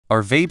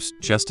Are vapes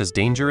just as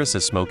dangerous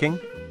as smoking?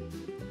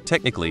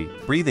 Technically,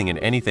 breathing in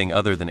anything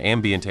other than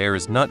ambient air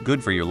is not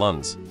good for your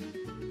lungs.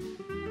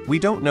 We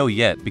don't know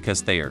yet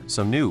because they are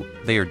so new.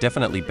 They are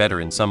definitely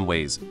better in some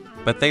ways,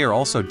 but they are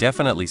also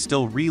definitely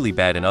still really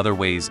bad in other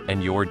ways,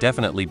 and you're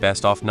definitely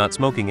best off not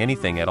smoking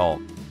anything at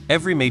all.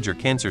 Every major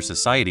cancer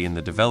society in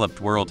the developed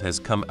world has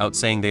come out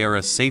saying they are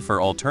a safer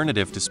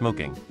alternative to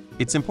smoking.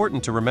 It's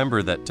important to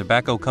remember that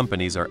tobacco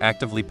companies are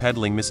actively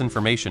peddling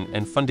misinformation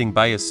and funding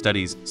biased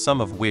studies,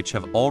 some of which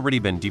have already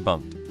been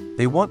debunked.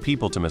 They want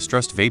people to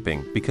mistrust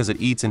vaping because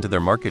it eats into their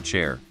market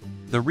share.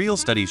 The real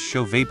studies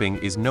show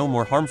vaping is no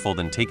more harmful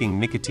than taking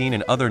nicotine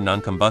in other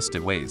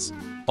non-combustive ways.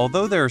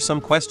 Although there are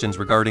some questions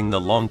regarding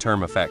the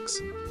long-term effects,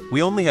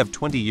 we only have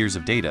 20 years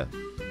of data,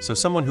 so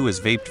someone who has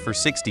vaped for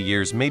 60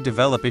 years may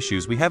develop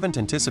issues we haven't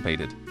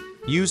anticipated.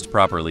 Used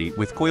properly,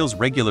 with coils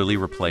regularly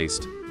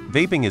replaced,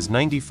 vaping is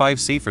 95%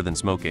 safer than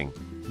smoking.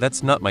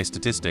 That's not my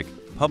statistic.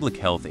 Public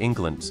Health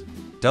England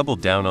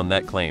doubled down on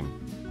that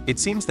claim. It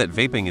seems that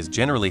vaping is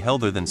generally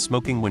healthier than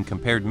smoking when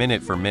compared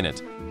minute for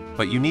minute,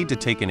 but you need to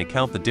take in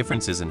account the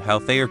differences in how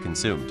they are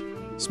consumed.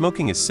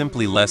 Smoking is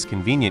simply less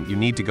convenient. You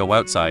need to go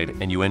outside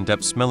and you end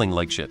up smelling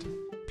like shit.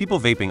 People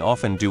vaping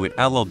often do it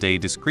all day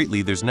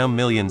discreetly. There's now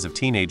millions of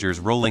teenagers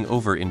rolling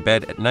over in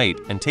bed at night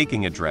and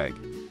taking a drag.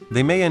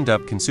 They may end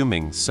up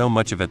consuming so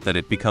much of it that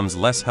it becomes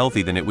less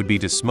healthy than it would be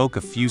to smoke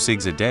a few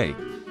cigs a day.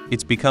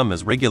 It's become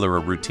as regular a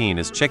routine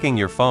as checking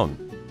your phone.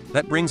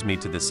 That brings me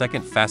to the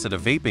second facet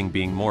of vaping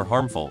being more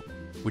harmful,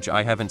 which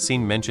I haven't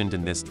seen mentioned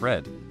in this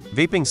thread.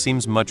 Vaping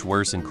seems much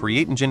worse and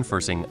create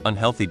engine-forcing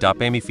unhealthy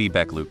dopamine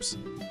feedback loops.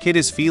 Kid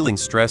is feeling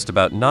stressed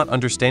about not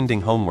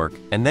understanding homework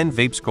and then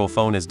vape scroll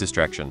phone as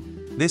distraction.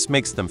 This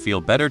makes them feel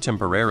better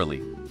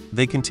temporarily.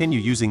 They continue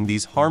using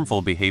these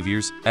harmful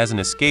behaviors as an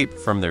escape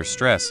from their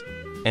stress,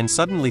 and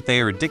suddenly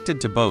they are addicted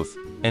to both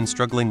and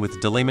struggling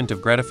with delayment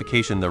of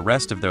gratification the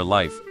rest of their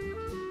life.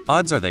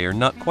 Odds are they are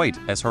not quite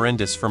as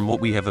horrendous from what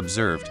we have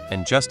observed,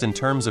 and just in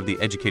terms of the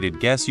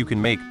educated guess you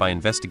can make by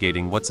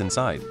investigating what's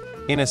inside.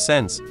 In a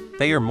sense,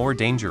 they are more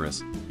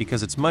dangerous,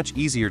 because it's much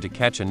easier to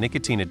catch a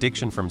nicotine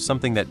addiction from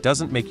something that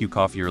doesn't make you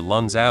cough your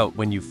lungs out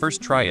when you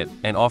first try it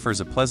and offers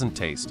a pleasant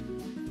taste.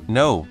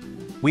 No,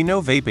 we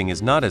know vaping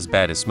is not as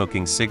bad as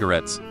smoking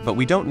cigarettes, but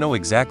we don't know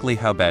exactly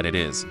how bad it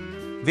is.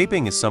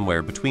 Vaping is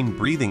somewhere between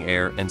breathing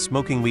air and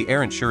smoking. We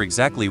aren't sure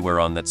exactly where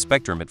on that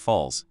spectrum it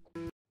falls.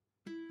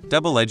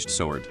 Double-edged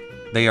sword.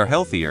 They are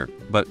healthier,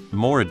 but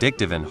more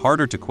addictive and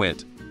harder to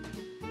quit.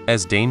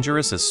 As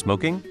dangerous as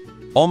smoking?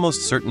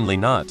 Almost certainly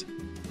not.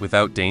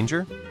 Without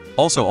danger?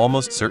 Also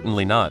almost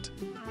certainly not.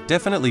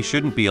 Definitely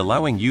shouldn't be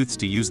allowing youths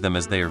to use them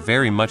as they are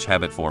very much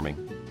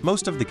habit-forming.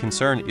 Most of the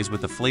concern is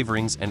with the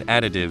flavorings and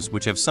additives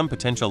which have some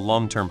potential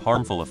long-term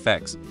harmful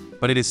effects,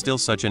 but it is still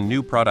such a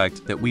new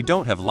product that we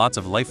don't have lots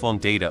of lifelong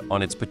data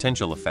on its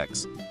potential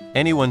effects.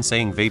 Anyone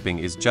saying vaping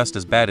is just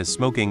as bad as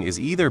smoking is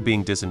either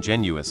being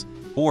disingenuous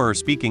or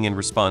speaking in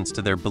response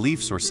to their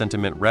beliefs or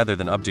sentiment rather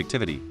than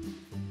objectivity.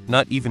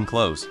 Not even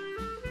close.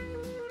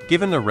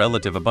 Given the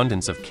relative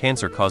abundance of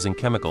cancer-causing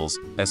chemicals,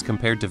 as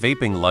compared to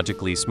vaping,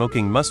 logically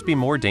smoking must be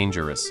more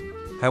dangerous.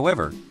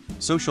 However,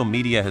 social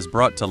media has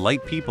brought to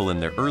light people in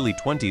their early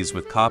 20s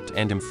with cough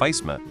and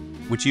emphysema,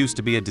 which used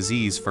to be a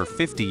disease for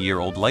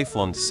 50-year-old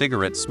lifelong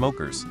cigarette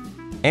smokers.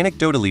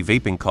 Anecdotally,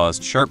 vaping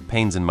caused sharp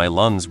pains in my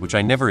lungs which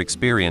I never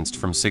experienced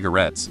from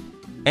cigarettes.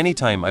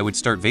 Anytime I would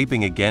start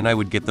vaping again, I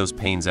would get those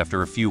pains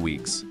after a few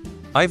weeks.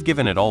 I've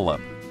given it all up.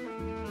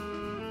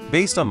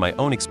 Based on my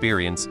own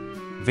experience,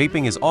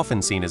 vaping is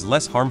often seen as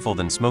less harmful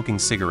than smoking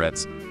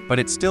cigarettes, but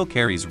it still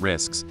carries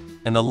risks,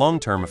 and the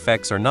long-term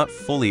effects are not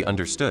fully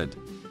understood.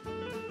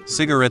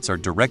 Cigarettes are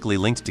directly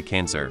linked to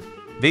cancer.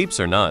 Vapes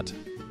are not.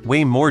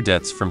 Way more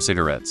deaths from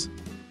cigarettes.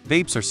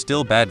 Vapes are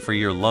still bad for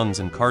your lungs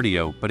and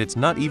cardio, but it's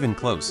not even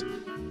close.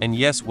 And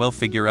yes, we'll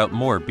figure out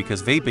more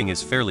because vaping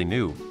is fairly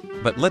new.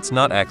 But let's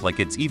not act like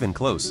it's even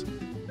close.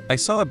 I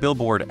saw a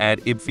billboard ad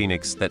in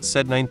Phoenix that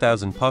said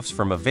 9,000 puffs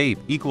from a vape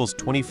equals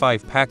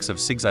 25 packs of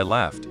cigs. I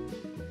laughed.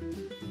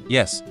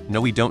 Yes,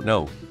 no, we don't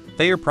know.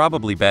 They are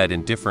probably bad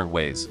in different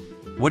ways.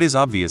 What is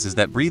obvious is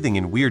that breathing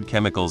in weird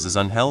chemicals is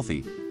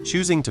unhealthy.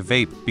 Choosing to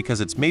vape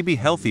because it's maybe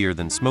healthier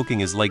than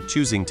smoking is like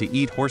choosing to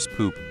eat horse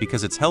poop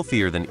because it's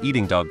healthier than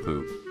eating dog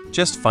poop.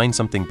 Just find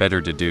something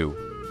better to do.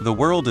 The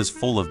world is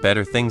full of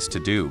better things to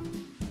do.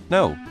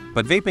 No,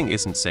 but vaping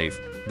isn't safe.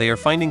 They are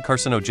finding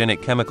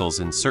carcinogenic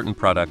chemicals in certain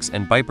products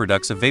and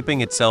byproducts of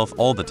vaping itself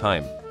all the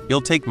time.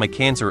 You'll take my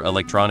cancer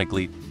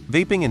electronically.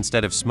 Vaping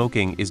instead of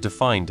smoking is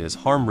defined as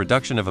harm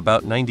reduction of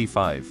about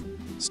 95.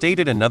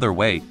 Stated another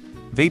way,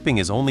 vaping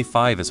is only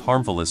 5 as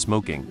harmful as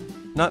smoking.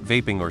 Not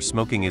vaping or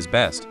smoking is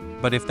best,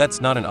 but if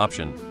that's not an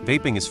option,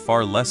 vaping is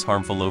far less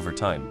harmful over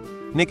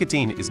time.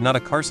 Nicotine is not a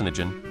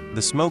carcinogen.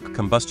 The smoke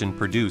combustion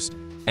produced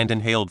and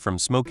inhaled from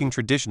smoking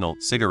traditional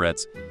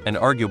cigarettes, and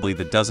arguably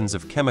the dozens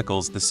of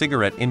chemicals the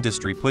cigarette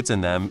industry puts in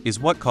them, is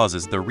what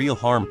causes the real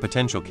harm,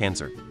 potential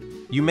cancer.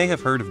 You may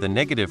have heard of the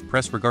negative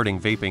press regarding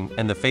vaping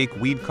and the fake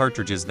weed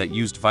cartridges that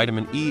used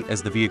vitamin E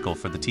as the vehicle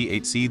for the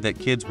THC that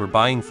kids were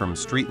buying from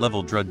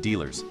street-level drug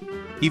dealers.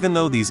 Even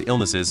though these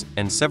illnesses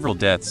and several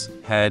deaths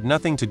had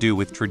nothing to do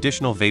with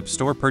traditional vape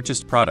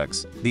store-purchased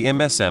products, the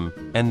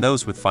MSM and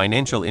those with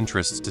financial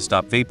interests to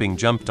stop vaping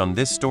jumped on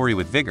this story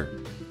with vigor.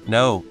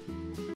 No,